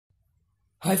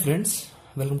Hi friends,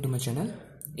 welcome to my channel.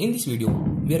 In this video,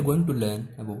 we are going to learn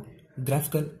about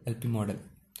graphical LP model,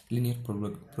 linear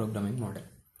programming model.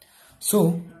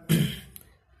 So,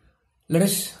 let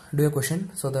us do a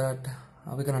question so that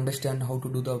we can understand how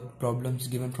to do the problems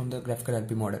given from the graphical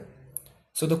LP model.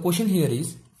 So the question here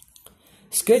is,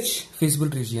 sketch feasible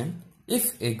region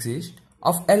if exist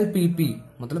of LPP,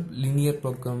 matlab linear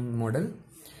programming model,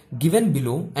 given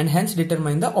below and hence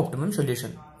determine the optimum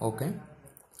solution. Okay.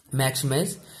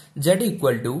 Maximize z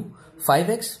equal to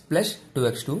 5x plus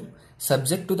 2x2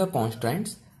 subject to the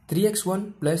constraints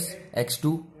 3x1 plus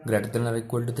x2 greater than or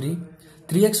equal to 3,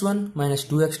 3x1 minus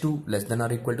 2x2 less than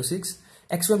or equal to 6,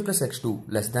 x1 plus x2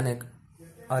 less than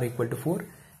or equal to 4,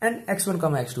 and x1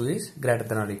 comma x2 is greater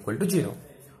than or equal to 0.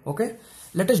 Okay,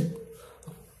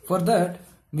 for that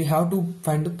we have to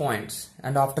find the points,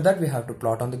 and after that we have to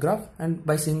plot on the graph, and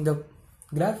by seeing the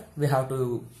graph we have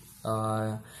to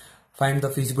find the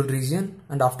feasible region,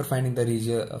 and after finding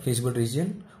the feasible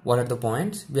region, what are the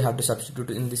points we have to substitute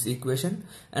in this equation,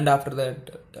 and after that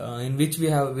in which we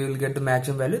will get the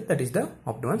maximum value, that is the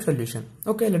optimum solution.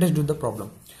 Okay, let us do the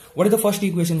problem. What is the first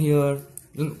equation here?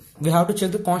 We have to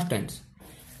check the constants.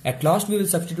 At last we will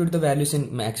substitute the values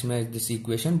and maximize this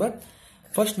equation, but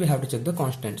first we have to check the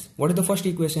constants. What is the first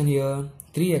equation here?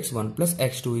 3x1 plus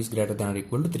x2 is greater than or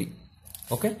equal to 3.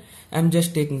 Okay,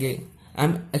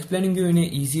 I'm explaining you in a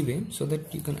easy way so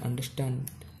that you can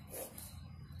understand.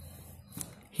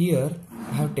 Here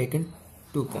I have taken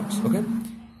 2 points, okay,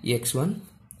 x1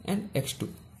 and x2.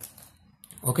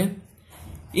 Okay,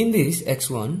 in this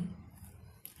x1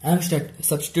 I am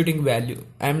substituting value.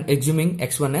 I am assuming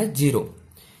x1 as 0.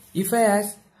 If I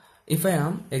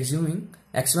am assuming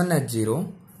x1 as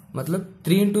 0, matlab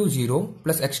 3 into 0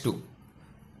 plus x2.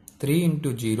 3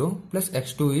 into 0 plus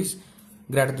x2 is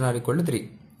greater than or equal to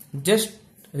 3. Just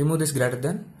remove this greater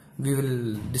than, we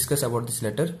will discuss about this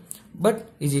later, but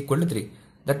is equal to 3.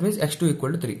 That means x2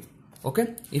 equal to 3.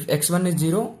 Okay, if x1 is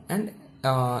 0 and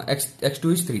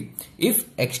x2 is 3. If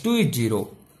x2 is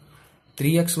 0,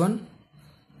 3x1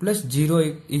 plus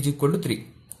 0 is equal to 3.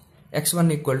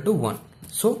 x1 equal to 1.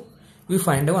 So we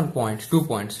find 2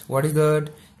 points. What is that?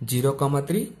 0,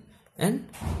 3 and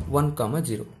 1,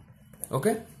 0.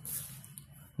 Okay.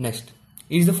 Next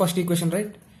is the first equation,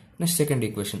 right? Next, second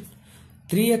equation,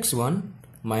 3x1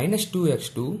 minus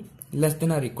 2x2 less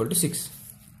than or equal to 6.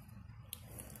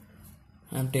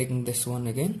 I am taking this one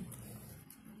again,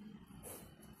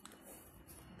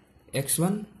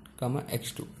 x1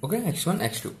 x2. Okay, x1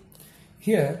 x2.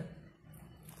 Here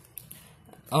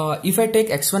if I take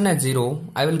x1 as 0,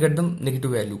 I will get the negative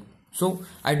value. So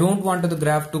I don't want the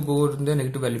graph to go to the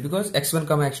negative value because x1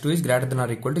 x2 is greater than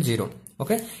or equal to 0.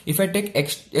 Okay, if I take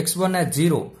x1 as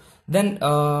 0, then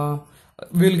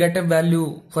we will get a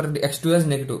value for the x2 as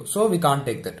negative, so we can't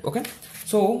take that. Okay,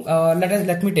 so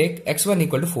let me take x1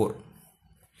 equal to 4.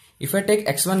 If I take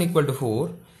x1 equal to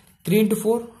 4, 3 into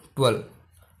 4 12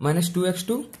 minus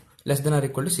 2x2 less than or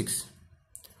equal to 6.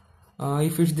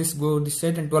 If it's this go this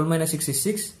side, and 12 minus 6 is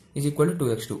 6 is equal to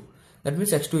 2x2. That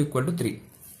means x2 equal to 3.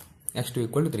 x2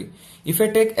 equal to 3. If I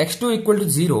take x2 equal to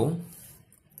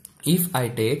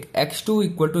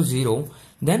 0,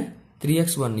 then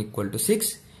 3x1 equal to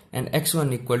 6 and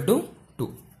x1 equal to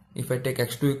 2. If I take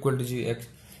x2 equal to 0,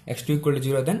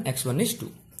 then x1 is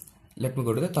 2. Let me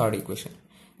go to the third equation.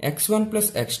 x1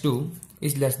 plus x2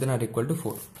 is less than or equal to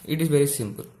 4. It is very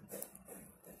simple.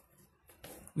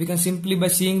 We can simply, by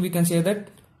seeing, we can say that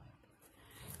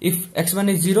if x1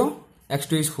 is 0,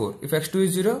 x2 is 4. If x2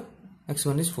 is 0,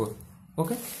 x1 is 4.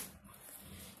 Okay.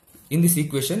 In this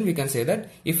equation, we can say that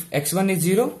if x1 is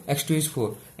 0, x2 is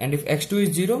 4, and if x2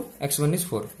 is 0, x1 is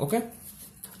 4. Okay.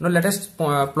 Now let us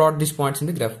plot these points in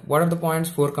the graph. What are the points?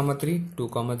 4, 3, 2,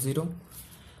 0,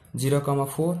 0,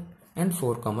 4, and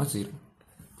 4, 0.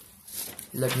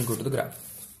 Let me go to the graph.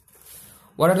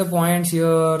 What are the points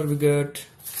here? We get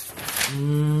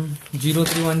 0,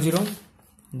 3, 1, 0,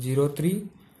 0, 3,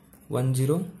 1,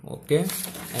 0. Okay.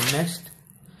 And next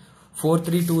 4,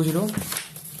 3, 2, 0,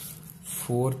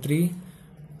 4, 3,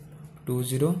 2,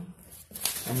 0,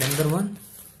 and another one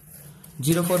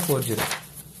 0, 4, 4, 0,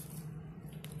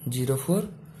 0, 4,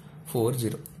 4,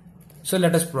 0. So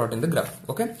let us plot in the graph.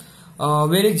 Okay,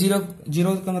 where is 0,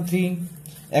 3,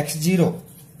 x0?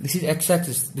 This is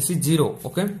x-axis. This is 0.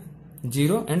 Okay,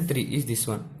 0 and 3 is this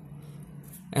one,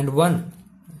 and 1,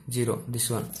 0, this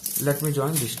one. Let me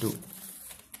join these two.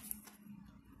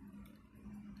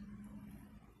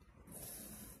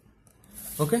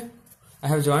 Okay, I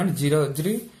have joined 0,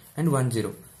 3 and 1,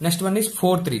 0. Next one is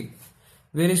 4, 3.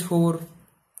 Where is 4?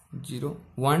 0,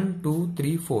 1, 2,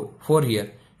 3, 4. 4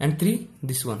 here, and 3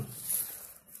 this one.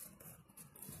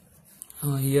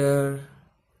 here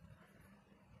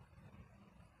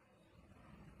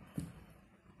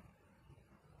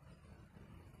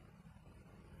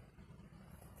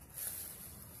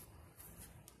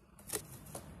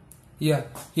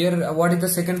what is the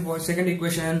second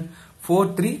equation?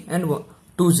 4 3 and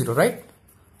 2 0, right?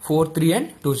 4 3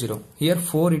 and 2 0. Here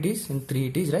 4 it is and 3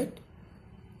 it is, right?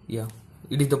 Yeah,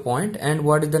 it is the point. And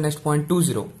what is the next point? 2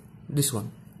 0, this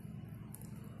one.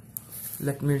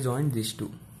 Let me join these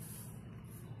two.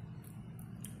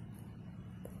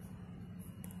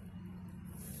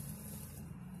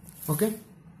 Okay,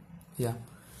 yeah,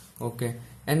 okay.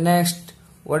 And next,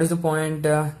 what is the point?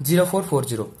 0 4 4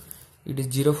 0. It is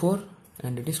 0 4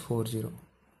 and it is 4 0.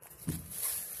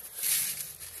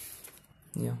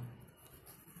 Yeah.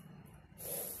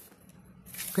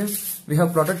 Okay, we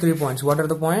have plotted 3 points. What are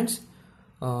the points?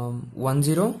 1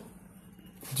 0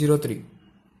 0 3.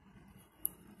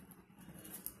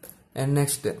 And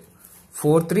next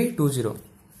 4 3 2 0.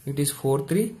 It is 4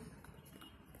 3.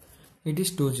 It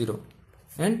is 2 0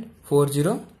 and 4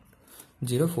 0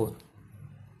 0 4.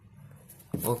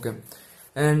 Okay,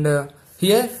 and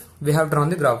here we have drawn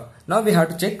the graph. Now we have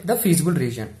to check the feasible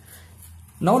region.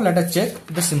 Now let us check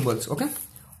the symbols. Okay,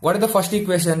 what is the first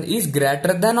equation? Is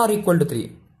greater than or equal to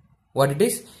 3. What it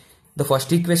is? The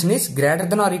first equation is greater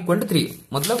than or equal to 3.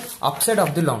 Matlab upside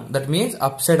of the line. That means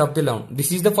upside of the line.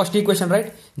 This is the first equation,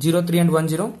 right? 0 3 and 1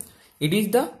 0. It is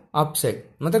the upside.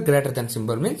 Matlab greater than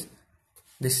symbol means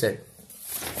this side.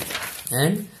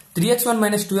 And 3x1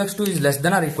 minus 2x2 is less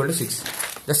than or equal to 6.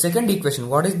 The second equation,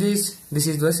 what is this? This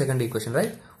is the second equation,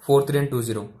 right? 4 3 and 2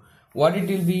 0. What it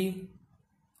will be?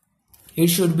 It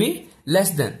should be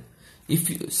less than. If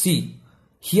you see,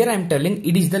 here I am telling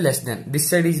it is the less than. This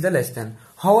side is the less than.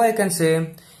 How I can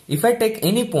say? If I take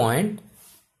any point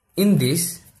in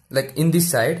this, like in this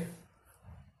side,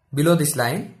 below this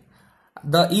line,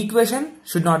 the equation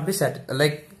should not be set,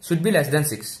 like should be less than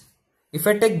 6. If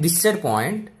I take this side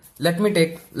point, let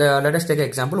us take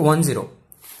example 1 0.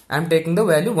 I am taking the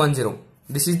value 1 0.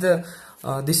 This is the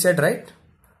this side, right?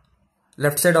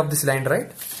 Left side of this line,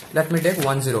 right? Let me take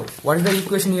 1 0. What is the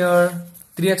equation here?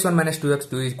 3x1 minus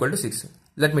 2x2 is equal to 6.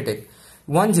 Let me take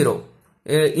 1 0.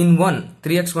 In 1,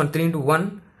 3x1, 3 into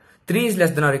 1, 3 is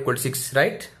less than or equal to 6,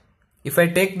 right? If I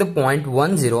take the point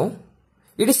 1 0,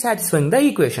 it is satisfying the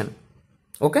equation.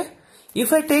 Okay?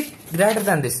 If I take greater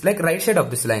than this, like right side of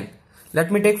this line,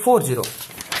 let me take 4 0.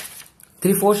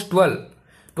 3 4 is 12.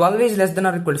 12 is less than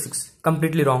or equal to 6.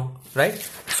 Completely wrong, right?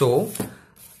 So,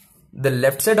 the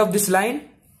left side of this line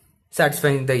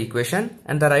satisfying the equation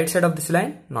and the right side of this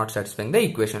line not satisfying the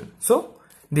equation. So,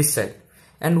 this side.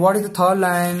 And what is the third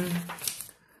line?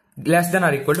 Less than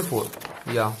or equal to 4.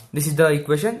 Yeah, this is the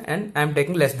equation and I am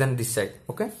taking less than this side.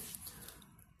 Okay?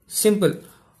 Simple.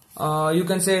 You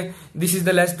can say this is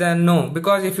the less than. No,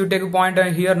 because if you take a point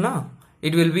here now,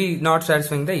 it will be not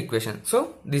satisfying the equation.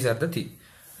 So, these are the three.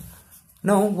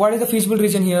 Now, what is the feasible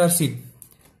region here? See,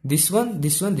 this one,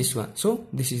 this one, this one. So,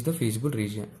 this is the feasible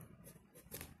region.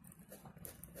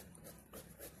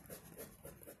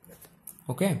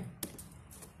 Okay.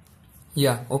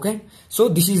 Yeah, okay. So,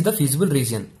 this is the feasible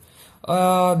region.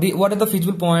 What are the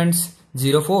feasible points?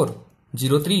 0 4,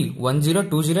 0 3, 1 0,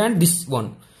 2 0 and this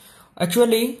one.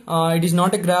 Actually, it is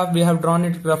not a graph. We have drawn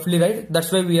it roughly, right?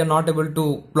 That's why we are not able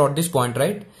to plot this point,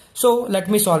 right? So, let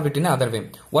me solve it in another way.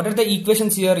 What are the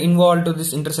equations here involved to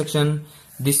this intersection?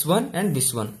 This one and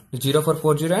this one. 0 4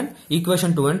 4 0 and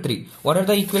equation 2 and 3. What are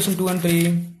the equation 2 and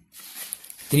 3?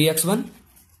 3x1.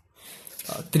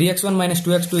 3x1 minus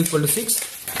 2x2 equal to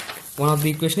 6. One of the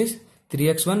equation is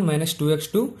 3x1 minus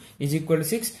 2x2 is equal to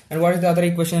 6. And what is the other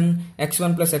equation?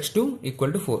 x1 plus x2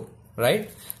 equal to 4.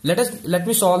 Right? Let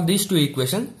me solve these two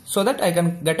equations so that I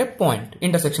can get a point,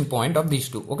 intersection point of these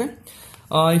two. Okay.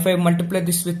 If I multiply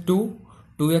this with 2,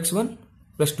 2x1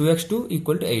 plus 2x2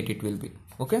 equal to 8 it will be.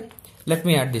 Okay. Let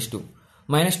me add these two.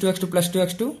 Minus 2x2 plus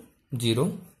 2x2,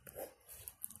 0.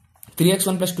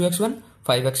 3x1 plus 2x1,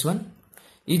 5x1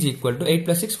 is equal to 8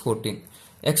 plus 6, 14.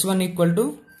 x1 equal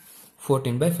to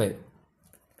 14 by 5.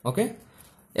 Okay.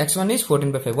 x1 is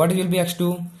 14 by 5. What will be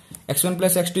x2? x1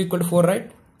 plus x2 equal to 4,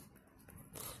 right?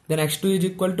 Then x2 is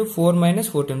equal to 4 minus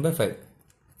 14 by 5.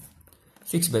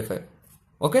 6 by 5.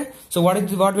 Okay. So what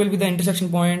will be the intersection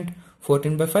point?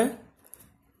 14 by 5,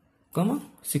 comma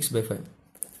 6 by 5.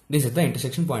 This is the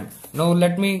intersection point. Now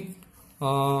let me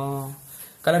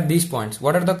collect these points.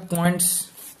 What are the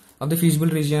points of the feasible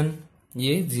region?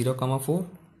 A 0, 4,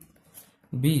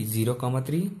 B 0,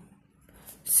 3,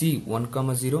 C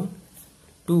 1, 0,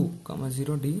 2,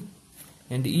 0, D,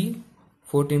 and E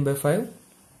 14 by 5,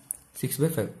 6 by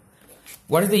 5.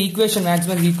 What is the equation,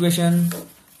 maximum equation?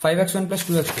 5x1 plus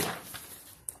 2x2.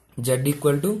 z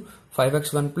equal to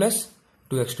 5x1 plus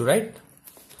 2x2, right?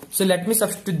 So let me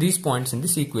substitute these points in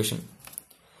this equation.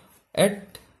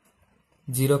 At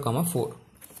 0, 4.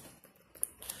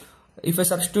 If I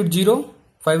substitute 0,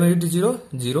 5 into 0,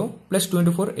 0 plus 2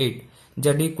 into 4, 8. Z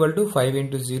equal to 5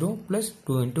 into 0 plus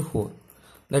 2 into 4.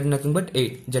 That is nothing but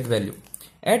 8 Z value.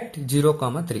 At 0,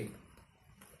 3.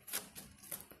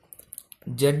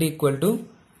 Z equal to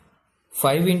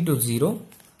 5 into 0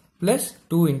 plus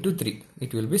 2 into 3.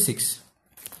 It will be 6.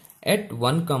 At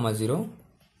 1, 0.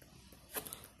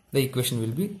 The equation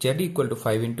will be Z equal to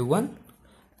 5 into 1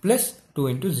 plus 2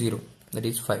 into 0. That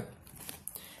is 5.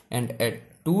 And at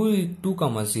 2,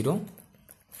 0.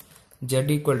 Z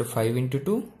equal to 5 into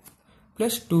 2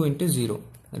 plus 2 into 0.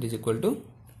 That is equal to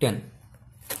 10.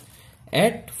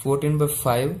 At 14 by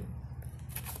 5.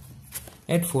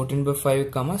 At 14 by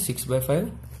 5, 6 by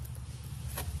 5.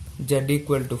 Z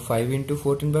equal to 5 into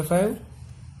 14 by 5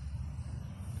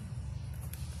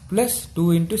 plus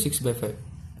 2 into 6 by 5.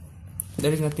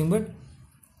 That is nothing but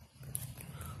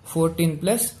 14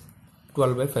 plus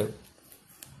 12 by 5.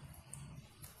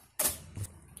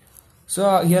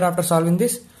 So here after solving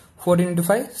this, 14 into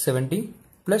 5, 70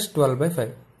 plus 12 by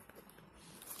 5.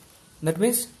 That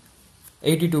means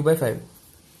 82 by 5.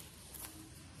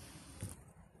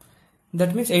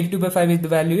 That means 82 by 5 is the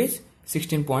value is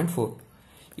 16.4.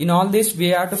 In all this we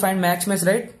have to find maximus,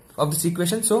 right, of this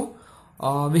equation. So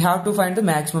we have to find the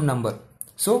maximum number.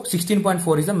 So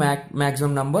 16.4 is the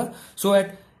maximum number. So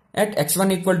at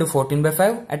x1 equal to 14 by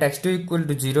 5, at x2 equal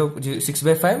to 6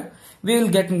 by 5, we are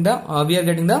getting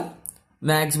the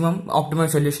maximum optimal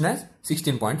solution as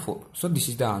 16.4. So this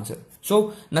is the answer.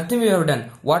 So nothing we have done.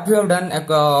 What we have done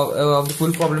of the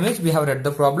full problem is we have read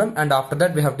the problem, and after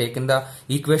that we have taken the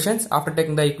equations. After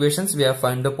taking the equations, we have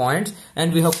found the points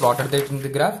and we have plotted it in the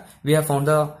graph. We have found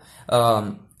the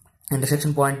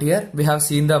intersection point here. We have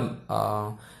seen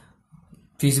the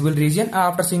feasible region.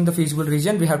 After seeing the feasible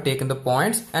region, we have taken the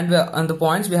points, and on the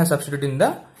points we have substituted in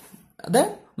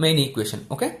the main equation.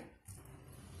 Okay.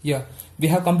 Yeah, we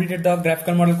have completed the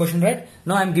graphical model question, right?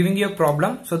 Now I am giving you a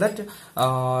problem so that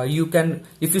you can,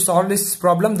 if you solve this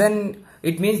problem, then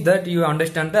it means that you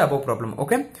understand the above problem.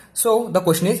 Okay, so the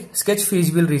question is sketch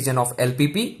feasible region of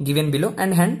LPP given below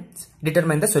and hence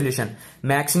determine the solution.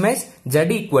 Maximize Z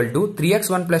equal to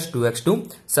 3x1 plus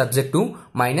 2x2 subject to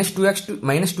minus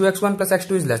 2x1 plus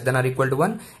x2 is less than or equal to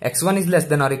 1, x1 is less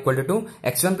than or equal to 2,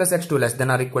 x1 plus x2 less than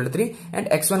or equal to 3, and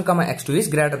x1 x2 is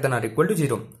greater than or equal to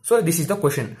 0. So this is the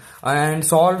question, and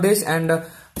solve this and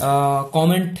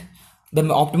comment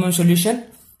the optimum solution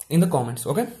in the comments.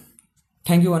 Okay,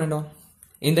 thank you one and all.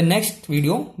 In the next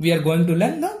video we are going to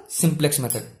learn the simplex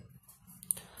method.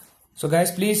 So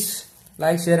guys, please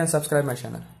like, share and subscribe my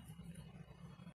channel.